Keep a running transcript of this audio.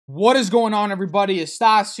What is going on, everybody? It's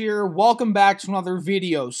Stas here. Welcome back to another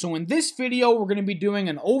video. So in this video, we're going to be doing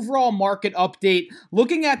an overall market update,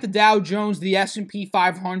 looking at the Dow Jones, the S&P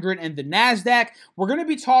 500, and the NASDAQ. We're going to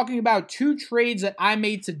be talking about two trades that I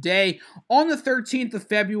made today on the 13th of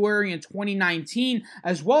February in 2019,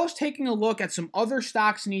 as well as taking a look at some other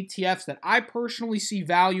stocks and ETFs that I personally see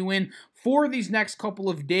value in for these next couple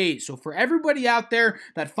of days. So for everybody out there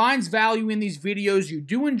that finds value in these videos, you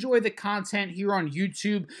do enjoy the content here on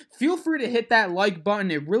YouTube, feel free to hit that like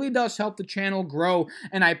button. It really does help the channel grow,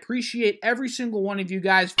 and I appreciate every single one of you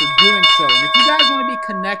guys for doing so. And if you guys want to be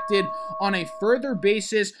connected on a further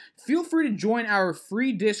basis, feel free to join our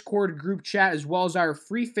free Discord group chat as well as our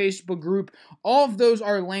free Facebook group. All of those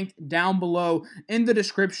are linked down below in the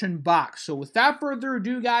description box. So without further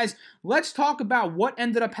ado, guys, let's talk about what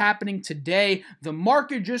ended up happening today. The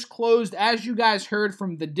market just closed, as you guys heard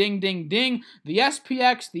from the ding, ding, ding. The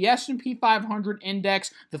SPX, the S&P 500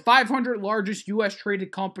 index, the 500 largest U.S.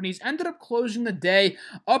 traded companies ended up closing the day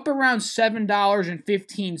up around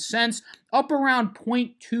 $7.15, up around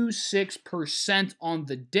 0.26% on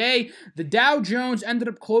the day. The Dow Jones ended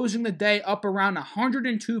up closing the day up around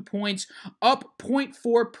 102 points, up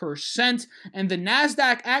 0.4%, and the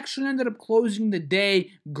NASDAQ actually ended up closing the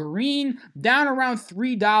day green, down around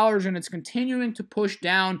 $3, and it's continuing to push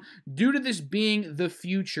down due to this being the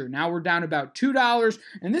future. Now we're down about $2,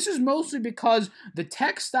 and this is mostly because the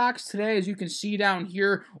tech stocks today, as you can see down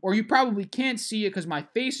here, or you probably can't see it because my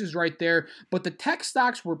face is right there, but the tech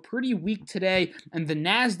stocks were pretty weak today, and the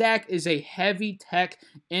NASDAQ is a heavy tech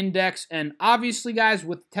index, and obviously, guys,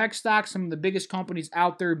 with tech stocks, some of the biggest companies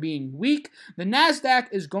out there being weak, the NASDAQ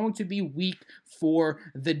is going to be weak for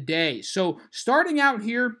the day. So starting out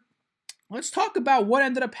here, let's talk about what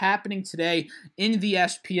ended up happening today in the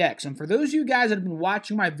SPX. And for those of you guys that have been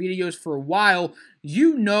watching my videos for a while,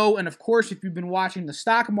 you know, and of course, if you've been watching the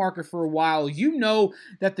stock market for a while, you know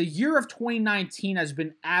that the year of 2019 has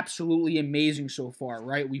been absolutely amazing so far,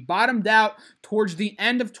 right? We bottomed out towards the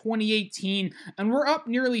end of 2018, and we're up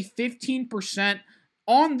nearly 15%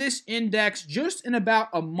 on this index just in about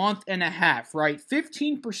a month and a half, right?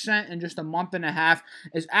 15% in just a month and a half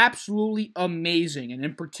is absolutely amazing. And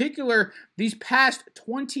in particular, these past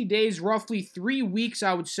 20 days, roughly 3 weeks,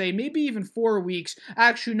 I would say, maybe even 4 weeks,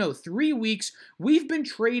 actually no, 3 weeks, we've been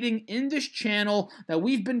trading in this channel that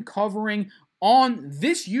we've been covering on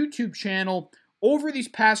this YouTube channel over these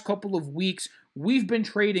past couple of weeks. We've been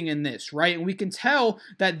trading in this, right? And we can tell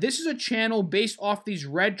that this is a channel based off these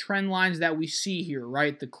red trend lines that we see here,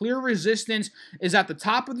 right? The clear resistance is at the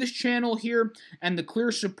top of this channel here, and the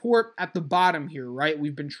clear support at the bottom here, right?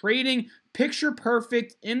 We've been trading picture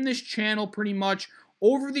perfect in this channel pretty much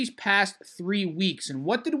over these past 3 weeks. And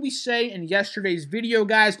what did we say in yesterday's video,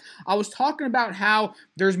 guys? I was talking about how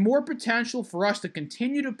there's more potential for us to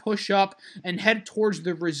continue to push up and head towards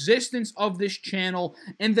the resistance of this channel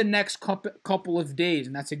in the next couple of days.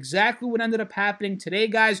 And that's exactly what ended up happening today,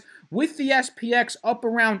 guys, with the SPX up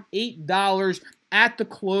around $8 at the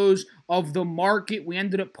close of the market. We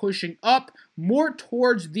ended up pushing up more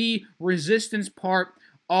towards the resistance part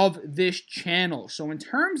of this channel. So in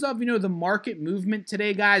terms of, the market movement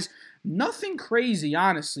today, guys, nothing crazy,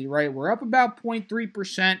 honestly, right? We're up about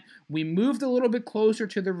 0.3%. We moved a little bit closer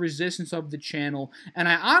to the resistance of the channel, and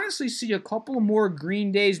I honestly see a couple more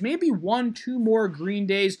green days, maybe 1-2 more green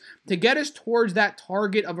days to get us towards that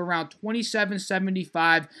target of around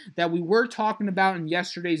 27.75 that we were talking about in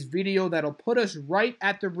yesterday's video. That'll put us right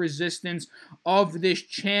at the resistance of this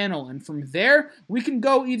channel, and from there, we can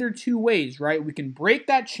go either two ways, right? We can break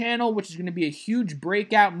that channel, which is going to be a huge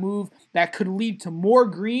breakout move that could lead to more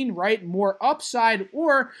green, right? More upside,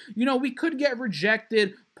 or, we could get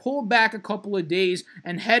rejected, pull back a couple of days,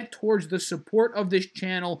 and head towards the support of this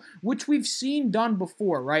channel, which we've seen done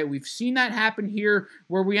before, right? We've seen that happen here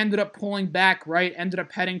where we ended up pulling back, right? Ended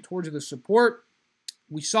up heading towards the support.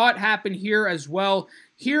 We saw it happen here as well.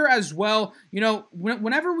 Here as well,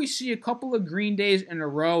 whenever we see a couple of green days in a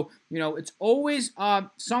row, it's always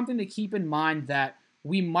something to keep in mind that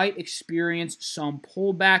we might experience some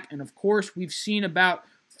pullback. And of course, we've seen about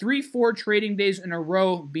 3-4 trading days in a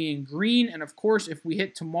row being green, and of course, if we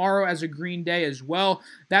hit tomorrow as a green day as well,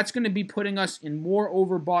 that's going to be putting us in more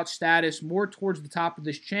overbought status, more towards the top of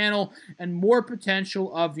this channel, and more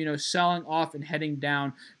potential of, selling off and heading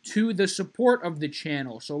down to the support of the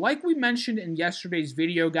channel. So like we mentioned in yesterday's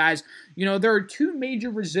video, guys, there are two major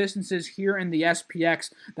resistances here in the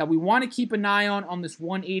SPX that we want to keep an eye on this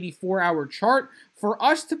 184-hour chart for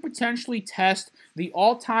us to potentially test the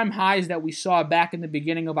all-time highs that we saw back in the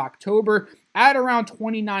beginning of October at around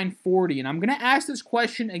 29.40. And I'm going to ask this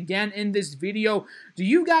question again in this video. Do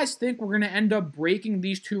you guys think we're going to end up breaking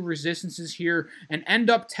these two resistances here and end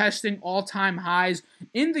up testing all-time highs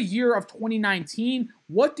in the year of 2019?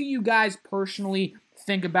 What do you guys personally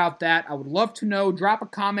think about that? I would love to know. Drop a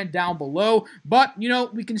comment down below. But, you know,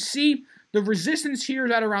 we can see the resistance here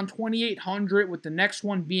is at around 2,800, with the next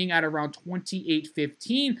one being at around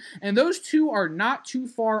 2,815. And those two are not too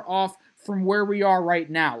far off from where we are right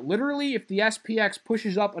now. Literally, if the SPX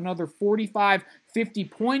pushes up another 45, 50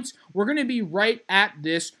 points, we're going to be right at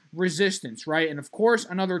this resistance, right? And of course,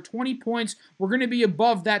 another 20 points, we're going to be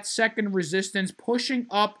above that second resistance, pushing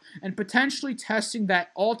up and potentially testing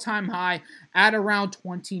that all-time high at around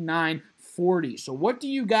 29.40. So what do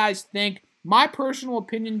you guys think? My personal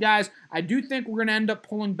opinion, guys, I do think we're going to end up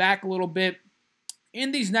pulling back a little bit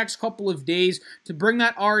in these next couple of days to bring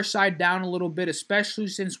that RSI down a little bit, especially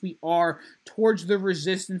since we are towards the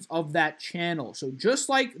resistance of that channel. So just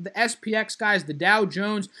like the SPX, guys, the Dow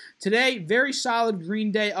Jones, today, very solid green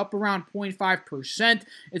day, up around 0.5%.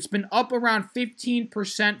 It's been up around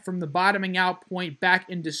 15% from the bottoming out point back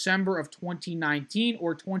in December of 2019,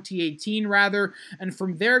 or 2018 rather. And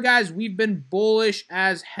from there, guys, we've been bullish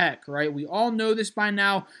as heck, right? We all know this by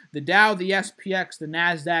now. The Dow, the SPX, the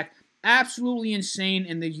NASDAQ, absolutely insane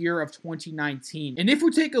in the year of 2019. And if we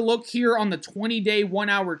take a look here on the 20-day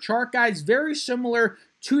 1-hour chart, guys, very similar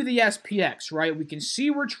to the SPX, right? We can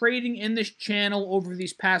see we're trading in this channel over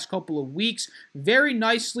these past couple of weeks very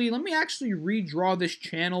nicely. Let me actually redraw this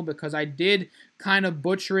channel because I did kind of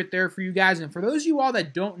butcher it there for you guys. And for those of you all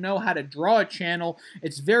that don't know how to draw a channel,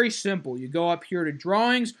 it's very simple. You go up here to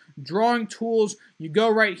drawings, drawing tools, you go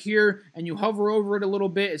right here and you hover over it a little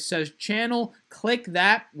bit. It says channel, click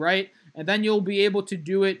that, right? And then you'll be able to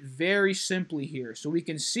do it very simply here. So we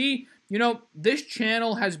can see, you know, this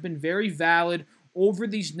channel has been very valid over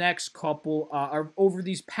these next couple, or over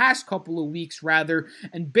these past couple of weeks rather,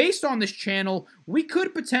 and based on this channel, we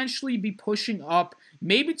could potentially be pushing up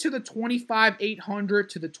maybe to the 25,800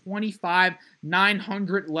 to the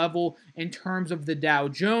 25,900 level in terms of the Dow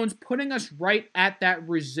Jones, putting us right at that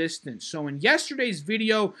resistance. So in yesterday's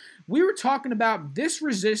video, we were talking about this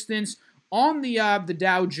resistance on the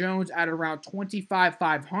Dow Jones at around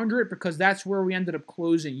 25,500 because that's where we ended up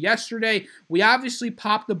closing yesterday. We obviously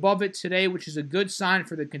popped above it today, which is a good sign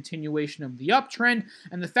for the continuation of the uptrend.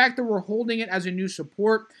 And the fact that we're holding it as a new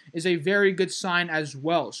support is a very good sign as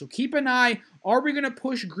well. So keep an eye. Are we going to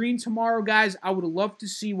push green tomorrow, guys? I would love to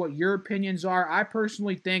see what your opinions are. I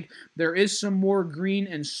personally think there is some more green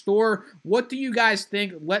in store. What do you guys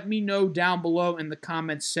think? Let me know down below in the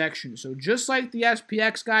comments section. So just like the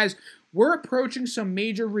SPX, guys, we're approaching some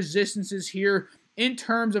major resistances here in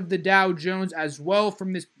terms of the Dow Jones as well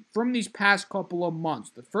from these past couple of months.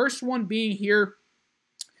 The first one being here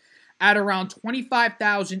at around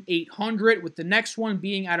 25,800, with the next one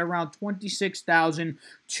being at around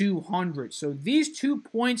 26,200. So these 2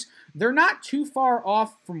 points, they're not too far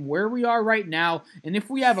off from where we are right now. And if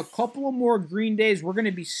we have a couple of more green days, we're going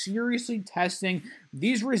to be seriously testing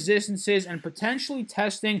these resistances and potentially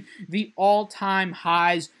testing the all-time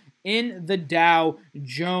highs in the Dow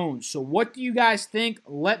Jones. So what do you guys think?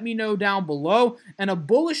 Let me know down below. And a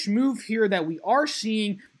bullish move here that we are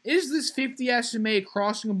seeing is this 50 SMA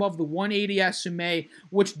crossing above the 180 SMA,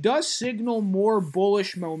 which does signal more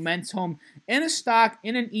bullish momentum in a stock,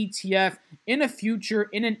 in an ETF, in a future,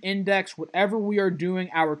 in an index, whatever we are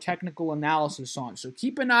doing our technical analysis on. So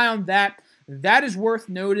keep an eye on that. That is worth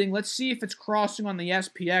noting. Let's see if it's crossing on the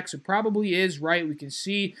SPX. It probably is, right? We can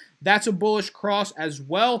see that's a bullish cross as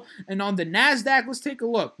well. And on the NASDAQ, let's take a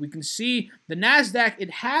look. We can see the NASDAQ, it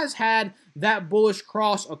has had that bullish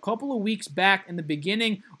cross a couple of weeks back in the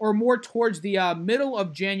beginning, or more towards the middle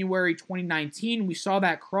of January 2019. We saw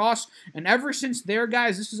that cross, and ever since there,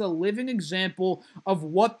 guys, this is a living example of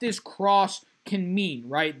what this cross can mean,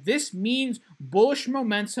 right? This means bullish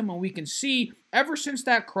momentum, and we can see ever since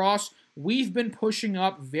that cross, we've been pushing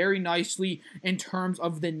up very nicely in terms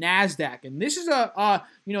of the NASDAQ. And this is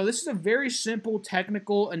this is a very simple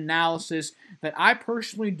technical analysis that I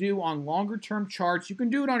personally do on longer-term charts. You can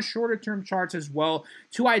do it on shorter-term charts as well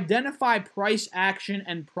to identify price action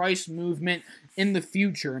and price movement in the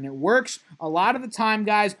future. And it works a lot of the time,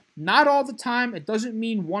 guys. Not all the time. It doesn't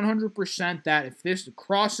mean 100% that if this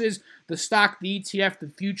crosses the stock, the ETF, the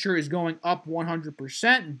future is going up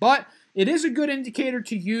 100%. But it is a good indicator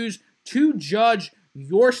to use to judge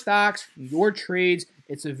your stocks, your trades.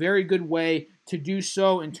 It's a very good way to do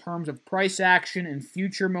so in terms of price action and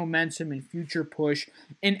future momentum and future push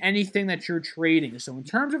in anything that you're trading. So in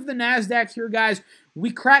terms of the NASDAQ here, guys, we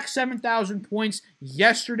cracked 7,000 points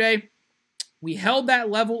yesterday. We held that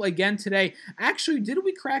level again today. Actually, did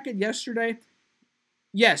we crack it yesterday?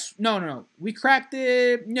 Yes. No. We cracked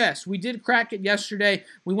it. Yes, we did crack it yesterday.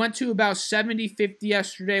 We went to about 70.50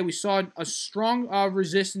 yesterday. We saw a strong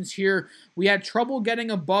resistance here. We had trouble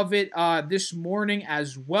getting above it this morning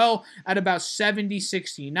as well at about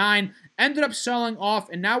 70.69. Ended up selling off,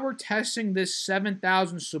 and now we're testing this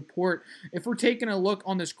 7,000 support. If we're taking a look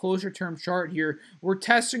on this closer term chart here, we're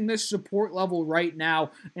testing this support level right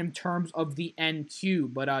now in terms of the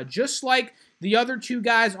NQ. But just like the other two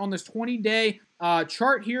guys on this 20-day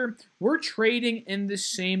chart here, we're trading in the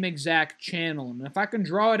same exact channel. And if I can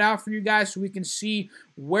draw it out for you guys so we can see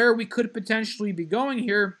where we could potentially be going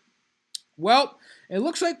here, well, it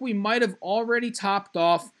looks like we might have already topped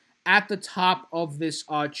off at the top of this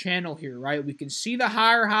channel here, right? We can see the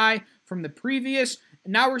higher high from the previous,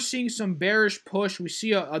 and now we're seeing some bearish push. We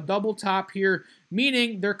see a double top here,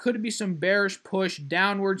 meaning there could be some bearish push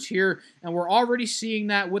downwards here, and we're already seeing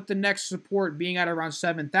that with the next support being at around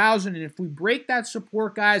 7,000. And if we break that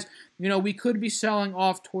support, guys, you know, we could be selling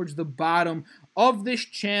off towards the bottom of this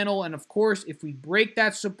channel. And of course, if we break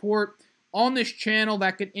that support on this channel,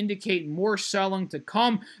 that could indicate more selling to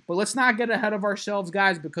come. But let's not get ahead of ourselves,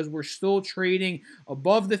 guys, because we're still trading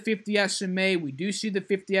above the 50 SMA. We do see the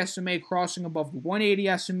 50 SMA crossing above the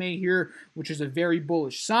 180 SMA here, which is a very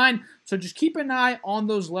bullish sign. So just keep an eye on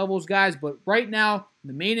those levels, guys. But right now,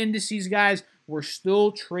 the main indices, guys, we're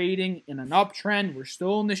still trading in an uptrend. We're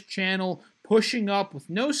still in this channel pushing up with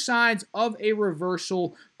no signs of a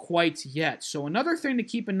reversal quite yet. So another thing to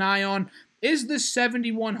keep an eye on is the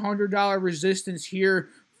 $7,100 resistance here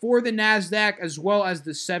for the NASDAQ, as well as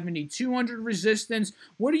the 7,200 resistance.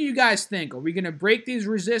 What do you guys think? Are we going to break these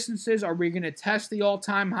resistances? Are we going to test the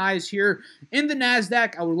all-time highs here in the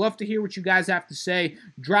NASDAQ? I would love to hear what you guys have to say.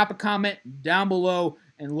 Drop a comment down below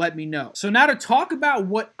and let me know. So now to talk about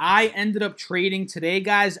what I ended up trading today,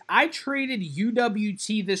 guys, I traded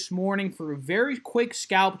UWT this morning for a very quick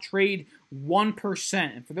scalp trade,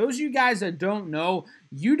 1%. And for those of you guys that don't know,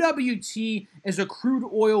 UWT is a crude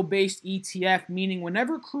oil-based ETF, meaning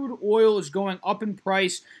whenever crude oil is going up in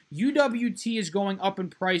price, UWT is going up in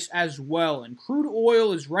price as well. And crude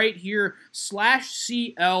oil is right here,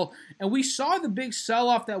 /CL. And we saw the big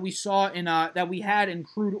sell-off that we saw in that we had in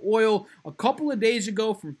crude oil a couple of days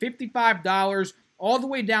ago from $55 all the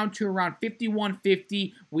way down to around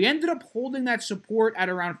 $51.50. We ended up holding that support at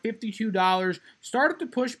around $52, started to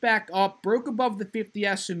push back up, broke above the 50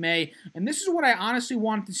 SMA, and this is what I honestly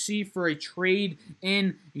wanted to see for a trade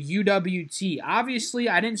in UWT. Obviously,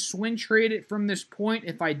 I didn't swing trade it from this point.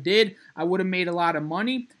 If I did, I would have made a lot of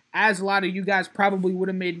money, as a lot of you guys probably would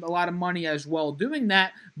have made a lot of money as well doing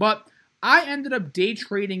that, but I ended up day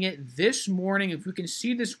trading it this morning. If we can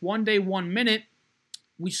see this 1 day, 1 minute,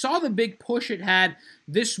 we saw the big push it had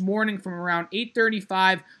this morning from around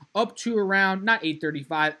 8:35 up to around, not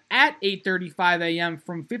 8:35, at 8:35 a.m.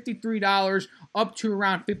 from $53 up to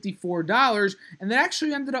around $54. And that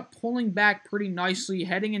actually ended up pulling back pretty nicely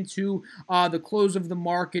heading into the close of the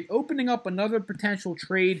market, opening up another potential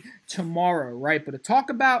trade tomorrow, right? But to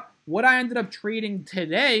talk about what I ended up trading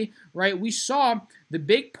today, right, we saw the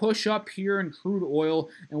big push up here in crude oil.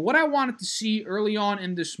 And what I wanted to see early on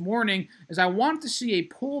in this morning is I wanted to see a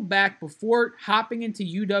pullback before hopping into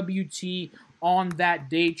UWT on that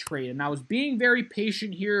day trade. And I was being very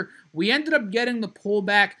patient here. We ended up getting the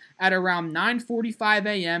pullback at around 9:45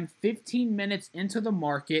 a.m., 15 minutes into the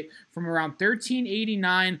market from around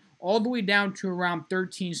 1389 all the way down to around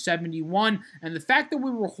 1371. And the fact that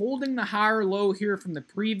we were holding the higher low here from the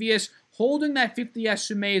previous, holding that 50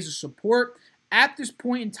 SMA as a support, at this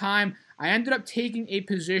point in time, I ended up taking a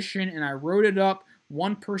position and I wrote it up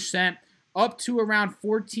 1%. Up to around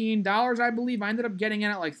 $14, I believe. I ended up getting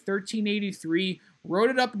in at like $13.83. Wrote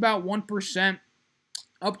it up about 1%.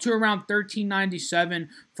 Up to around $13.97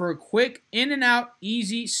 for a quick in and out,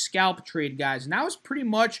 easy scalp trade, guys. And that was pretty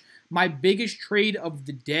much my biggest trade of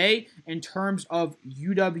the day in terms of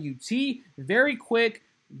UWT. Very quick,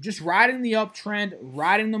 just riding the uptrend,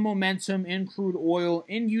 riding the momentum in crude oil,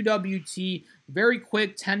 in UWT. Very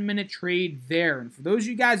quick 10-minute trade there. And for those of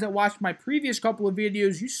you guys that watched my previous couple of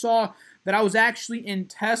videos, you saw that I was actually in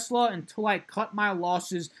Tesla until I cut my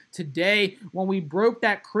losses today when we broke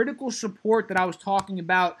that critical support that I was talking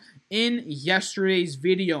about in yesterday's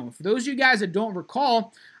video. And for those of you guys that don't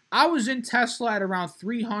recall, I was in Tesla at around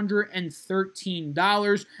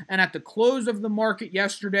 $313, and at the close of the market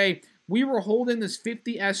yesterday, we were holding this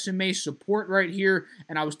 50 SMA support right here,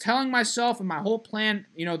 and I was telling myself, and my whole plan,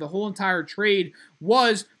 you know, the whole entire trade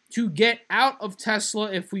was to get out of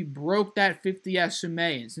Tesla if we broke that 50 SMA.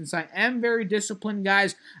 And since I am very disciplined,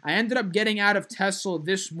 guys, I ended up getting out of Tesla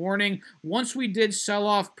this morning once we did sell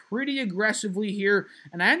off pretty aggressively here,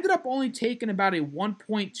 and I ended up only taking about a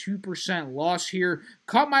 1.2% loss here.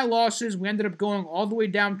 Cut my losses. We ended up going all the way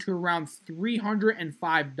down to around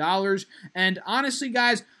 $305. And honestly,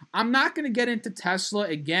 guys, I'm not going to get into Tesla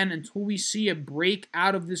again until we see a break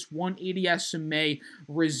out of this 180 SMA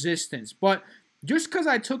resistance. But just because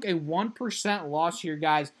I took a 1% loss here,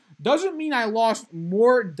 guys, doesn't mean I lost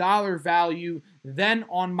more dollar value than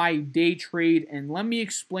on my day trade. And let me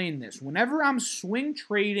explain this. Whenever I'm swing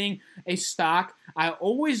trading a stock, I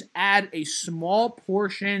always add a small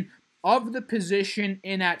portion of the position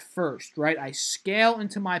in at first, right? I scale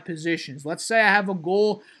into my positions. Let's say I have a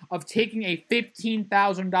goal of taking a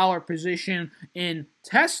 $15,000 position in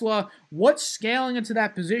Tesla. What scaling into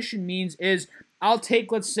that position means is I'll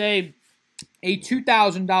take, let's say, a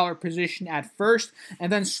 $2,000 position at first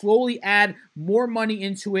and then slowly add more money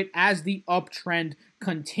into it as the uptrend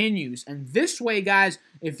continues. And this way, guys,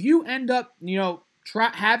 if you end up,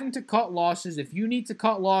 having to cut losses, if you need to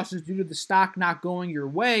cut losses due to the stock not going your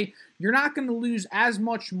way, you're not going to lose as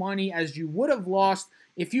much money as you would have lost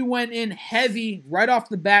if you went in heavy right off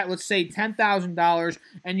the bat, let's say $10,000,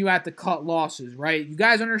 and you had to cut losses, right? You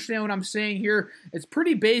guys understand what I'm saying here? It's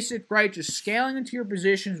pretty basic, right? Just scaling into your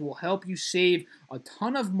positions will help you save a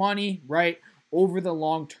ton of money, right, over the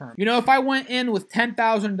long term. If I went in with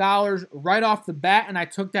 $10,000 right off the bat and I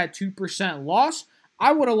took that 2% loss,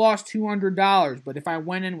 I would have lost $200. But if I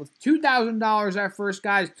went in with $2,000 at first,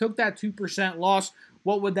 guys, took that 2% loss,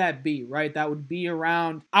 what would that be, right? That would be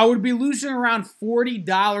around, I would be losing around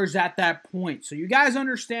 $40 at that point. So you guys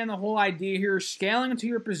understand the whole idea here. Scaling into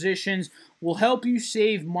your positions will help you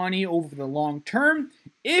save money over the long term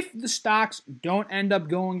if the stocks don't end up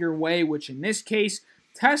going your way, which in this case,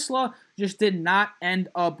 Tesla just did not end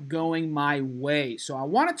up going my way. So I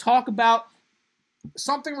want to talk about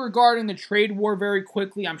something regarding the trade war very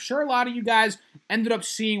quickly. I'm sure a lot of you guys ended up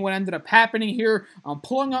seeing what ended up happening here. I'm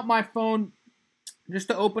pulling up my phone just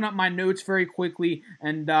to open up my notes very quickly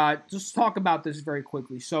and just talk about this very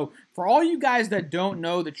quickly. So for all you guys that don't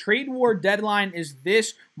know, the trade war deadline is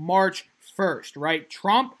this March 1st, right?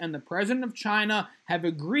 Trump and the president of China have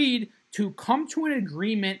agreed to come to an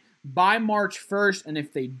agreement by March 1st, and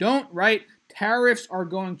if they don't, right, tariffs are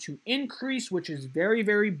going to increase, which is very,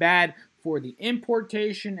 very bad for the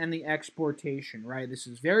importation and the exportation, right? This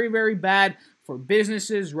is very, very bad for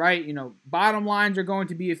businesses, right? Bottom lines are going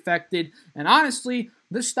to be affected. And honestly,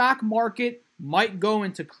 the stock market might go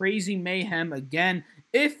into crazy mayhem again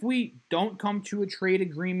if we don't come to a trade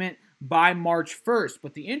agreement by March 1st.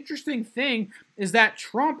 But the interesting thing is that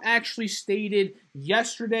Trump actually stated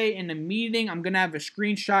yesterday in a meeting, I'm going to have a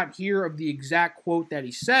screenshot here of the exact quote that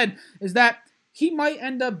he said, is that he might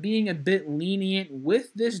end up being a bit lenient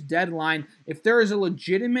with this deadline if there is a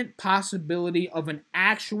legitimate possibility of an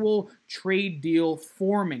actual trade deal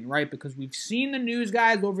forming, right? Because we've seen the news,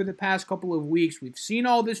 guys, over the past couple of weeks. We've seen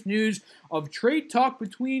all this news of trade talk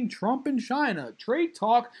between Trump and China. Trade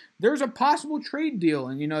talk, there's a possible trade deal.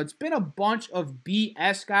 And, it's been a bunch of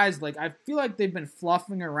BS, guys. Like, I feel like they've been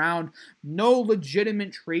fluffing around. No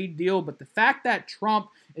legitimate trade deal. But the fact that Trump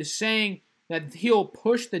is saying that he'll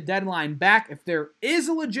push the deadline back if there is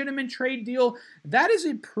a legitimate trade deal, that is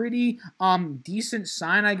a pretty decent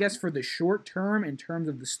sign, I guess, for the short term in terms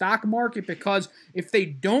of the stock market, because if they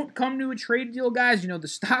don't come to a trade deal, guys, the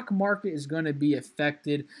stock market is going to be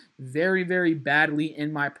affected very, very badly,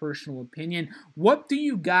 in my personal opinion. What do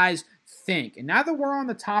you guys think? And now that we're on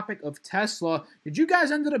the topic of Tesla, did you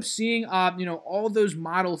guys ended up seeing, all those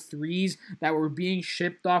Model 3s that were being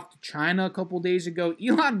shipped off to China a couple days ago?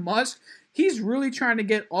 Elon Musk, he's really trying to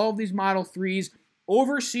get all of these Model 3s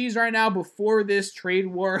overseas right now before this trade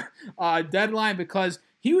war deadline, because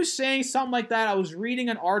he was saying something like that. I was reading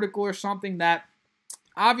an article or something that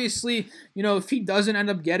obviously, if he doesn't end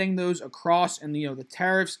up getting those across and, the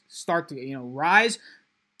tariffs start to, rise,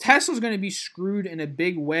 Tesla's going to be screwed in a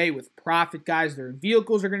big way with profit, guys. Their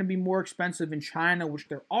vehicles are going to be more expensive in China, which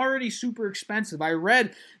they're already super expensive. I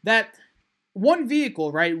read that one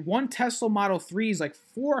vehicle, right, one Tesla Model 3 is like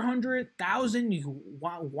 400,000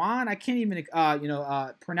 yuan. I can't even,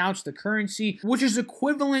 pronounce the currency, which is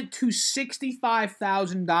equivalent to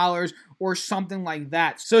 $65,000 or something like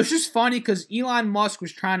that. So it's just funny because Elon Musk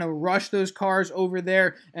was trying to rush those cars over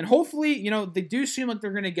there, and hopefully, they do seem like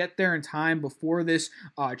they're going to get there in time before this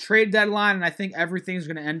trade deadline, and I think everything's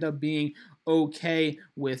going to end up being okay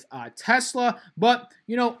with Tesla. But,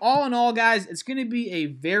 you know, all in all, guys, it's going to be a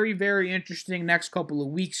very, very interesting next couple of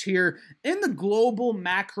weeks here in the global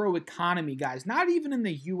macro economy, guys. Not even in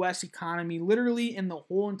the U.S. economy, literally in the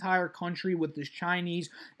whole entire country with this Chinese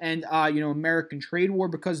and, American trade war,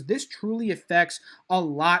 because this truly affects a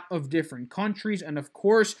lot of different countries and, of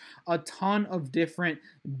course, a ton of different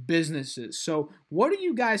businesses. So what do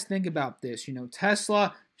you guys think about this? You know,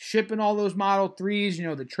 Tesla shipping all those Model 3s, you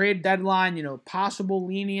know, the trade deadline, you know, possible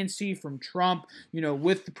leniency from Trump, you know,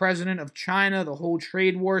 with the president of China, the whole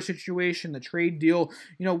trade war situation, the trade deal.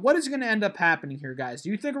 You know, what is going to end up happening here, guys? Do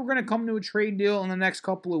you think we're going to come to a trade deal in the next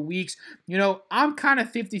couple of weeks? You know, I'm kind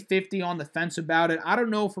of 50-50 on the fence about it. I don't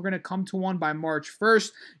know if we're going to come to one by March 1st.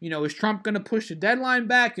 You know, is Trump going to push the deadline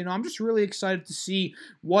back? You know, I'm just really excited to see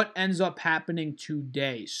what ends up happening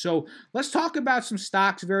today. So let's talk about some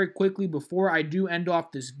stocks very quickly before I do end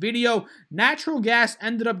off this video. Natural gas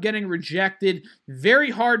ended up getting rejected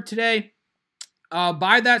very hard today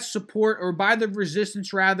by that support, or by the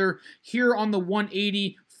resistance rather, here on the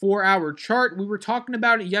 180 4-hour chart. We were talking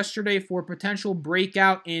about it yesterday for potential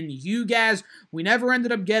breakout in UGAS. We never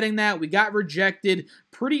ended up getting that. We got rejected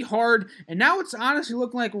pretty hard, and now it's honestly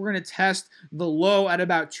looking like we're going to test the low at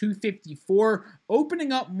about 254,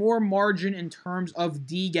 opening up more margin in terms of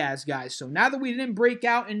DGAS, guys. So now that we didn't break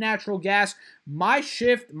out in natural gas, my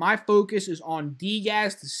focus is on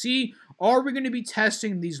DGAS to see, are we going to be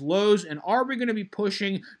testing these lows, and are we going to be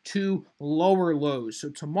pushing to lower lows? So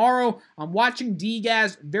tomorrow, I'm watching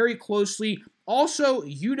DGAS very closely. Also,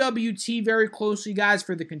 UWT very closely, guys,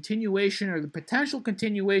 for the continuation or the potential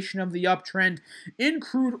continuation of the uptrend in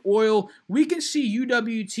crude oil. We can see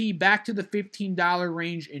UWT back to the $15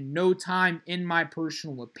 range in no time, in my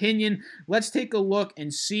personal opinion. Let's take a look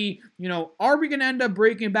and see, you know, are we going to end up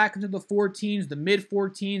breaking back into the 14s, the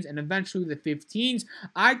mid-14s, and eventually the 15s?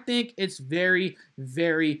 I think it's very,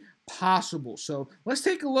 very possible. So let's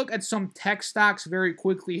take a look at some tech stocks very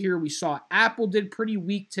quickly here. We saw Apple did pretty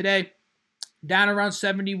weak today, down around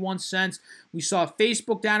 71 cents. We saw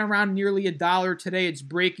Facebook down around nearly $1 today. It's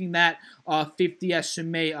breaking that 50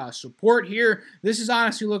 SMA support here. This is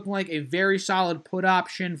honestly looking like a very solid put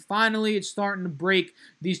option. Finally, it's starting to break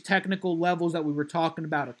these technical levels that we were talking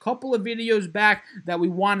about a couple of videos back that we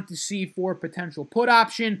wanted to see for potential put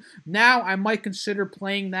option. Now, I might consider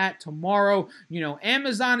playing that tomorrow. You know,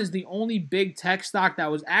 Amazon is the only big tech stock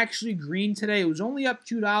that was actually green today. It was only up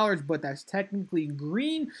 $2, but that's technically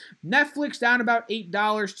green. Netflix down about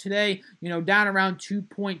 $8 today, you know, down around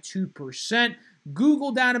 2.2%.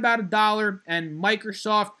 Google down about $1, and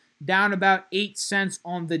Microsoft down about 8 cents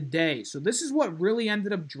on the day. So this is what really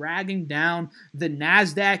ended up dragging down the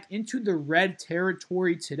NASDAQ into the red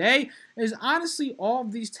territory today, is honestly all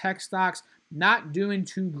of these tech stocks not doing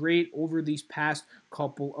too great over these past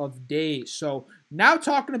couple of days. So now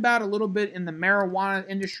talking about a little bit in the marijuana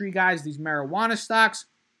industry, guys, these marijuana stocks.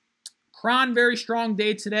 Cron, very strong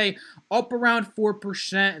day today, up around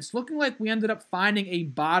 4%. It's looking like we ended up finding a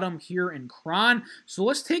bottom here in Cron. So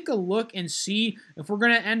let's take a look and see if we're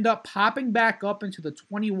going to end up popping back up into the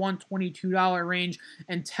 $21, $22 range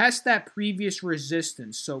and test that previous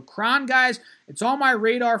resistance. So Cron, guys, it's on my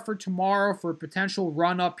radar for tomorrow for a potential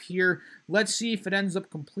run up here. Let's see if it ends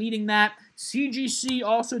up completing that. CGC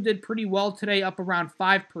also did pretty well today, up around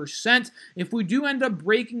 5%. If we do end up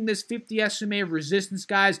breaking this 50 SMA resistance,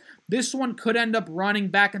 guys, this one could end up running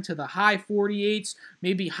back into the high 48s,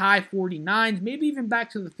 maybe high 49s, maybe even back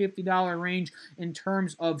to the $50 range in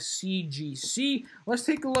terms of CGC. Let's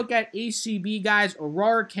take a look at ACB, guys,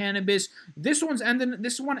 Aurora Cannabis. This one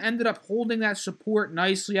ended up holding that support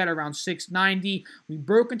nicely at around $6.90. We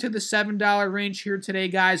broke into the $7 range here today,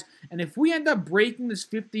 guys, and if we end up breaking this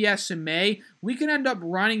 50 SMA, we can end up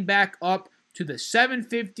running back up to the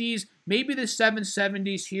 750s, maybe the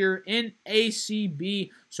 770s here in ACB.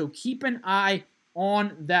 So keep an eye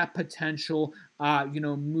on that potential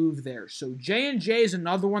move there. So J&J is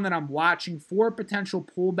another one that I'm watching for a potential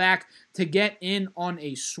pullback to get in on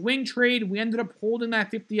a swing trade. We ended up holding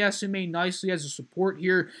that 50 SMA nicely as a support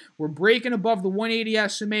here. We're breaking above the 180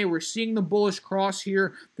 SMA. We're seeing the bullish cross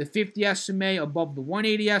here, the 50 SMA above the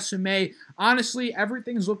 180 SMA. Honestly,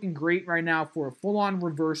 everything's looking great right now for a full-on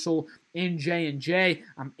reversal in J&J.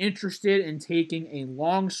 I'm interested in taking a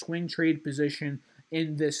long swing trade position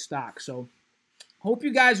in this stock. So hope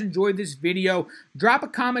you guys enjoyed this video. Drop a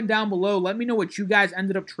comment down below. Let me know what you guys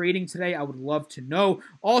ended up trading today. I would love to know.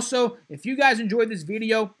 Also, if you guys enjoyed this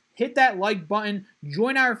video, hit that like button.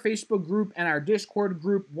 Join our Facebook group and our Discord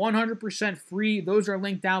group, 100% free. Those are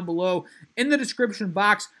linked down below in the description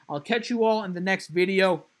box. I'll catch you all in the next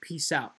video. Peace out.